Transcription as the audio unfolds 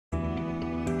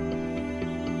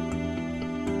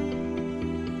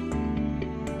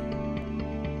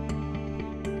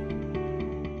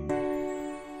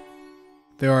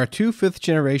There are two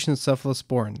fifth-generation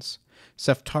cephalosporins,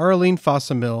 ceftaroline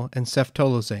phosphamyl and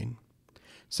ceftolozane.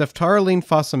 Ceftaroline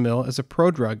phosphamyl is a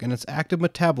prodrug and its active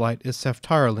metabolite is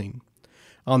ceftaroline.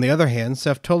 On the other hand,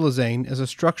 ceftolozane is a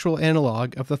structural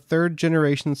analog of the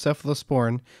third-generation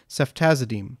cephalosporin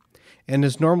ceftazidime and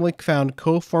is normally found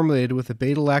co-formulated with the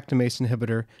beta-lactamase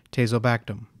inhibitor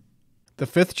tazobactam. The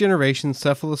fifth-generation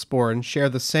cephalosporins share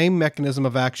the same mechanism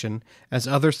of action as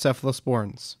other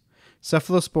cephalosporins.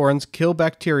 Cephalosporins kill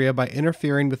bacteria by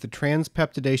interfering with the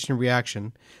transpeptidation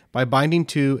reaction by binding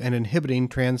to and inhibiting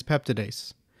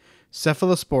transpeptidase.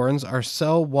 Cephalosporins are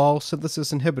cell wall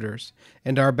synthesis inhibitors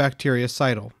and are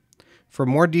bactericidal. For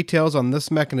more details on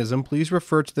this mechanism, please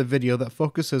refer to the video that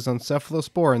focuses on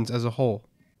cephalosporins as a whole.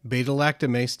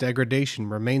 Beta-lactamase degradation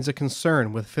remains a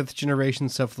concern with fifth-generation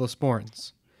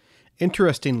cephalosporins.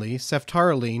 Interestingly,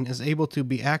 ceftaroline is able to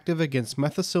be active against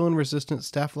methicillin-resistant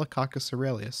Staphylococcus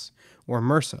aureus, or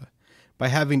MRSA, by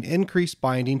having increased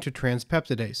binding to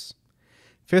transpeptidase.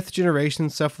 Fifth-generation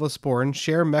cephalosporins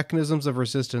share mechanisms of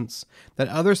resistance that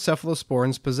other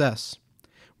cephalosporins possess.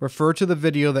 Refer to the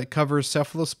video that covers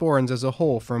cephalosporins as a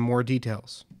whole for more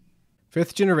details.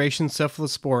 Fifth-generation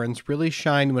cephalosporins really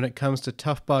shine when it comes to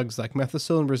tough bugs like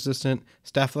methicillin-resistant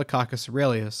Staphylococcus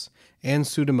aureus and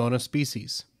Pseudomonas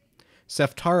species.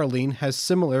 Ceftaroline has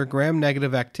similar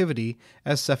gram-negative activity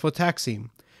as cefotaxime,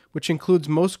 which includes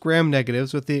most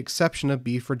gram-negatives with the exception of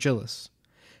B. fragilis.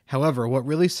 However, what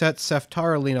really sets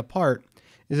ceftaroline apart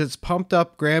is its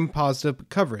pumped-up gram-positive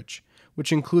coverage,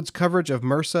 which includes coverage of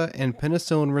MRSA and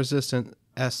penicillin-resistant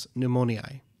S.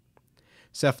 pneumoniae.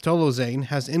 Ceftolozane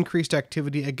has increased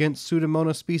activity against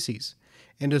Pseudomonas species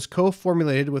and is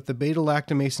co-formulated with the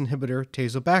beta-lactamase inhibitor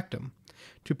tazobactam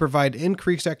to provide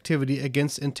increased activity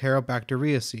against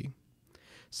Enterobacteriaceae.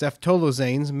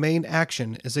 Ceftolozane's main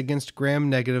action is against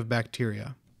gram-negative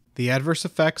bacteria. The adverse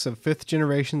effects of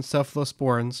fifth-generation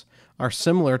cephalosporins are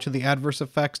similar to the adverse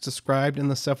effects described in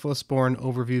the cephalosporin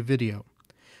overview video.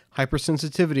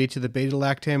 Hypersensitivity to the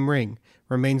beta-lactam ring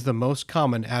remains the most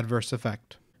common adverse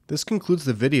effect. This concludes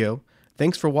the video.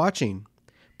 Thanks for watching.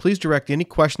 Please direct any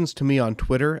questions to me on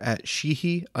Twitter at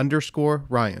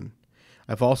Sheehy_Ryan.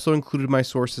 I've also included my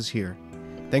sources here.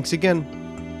 Thanks again.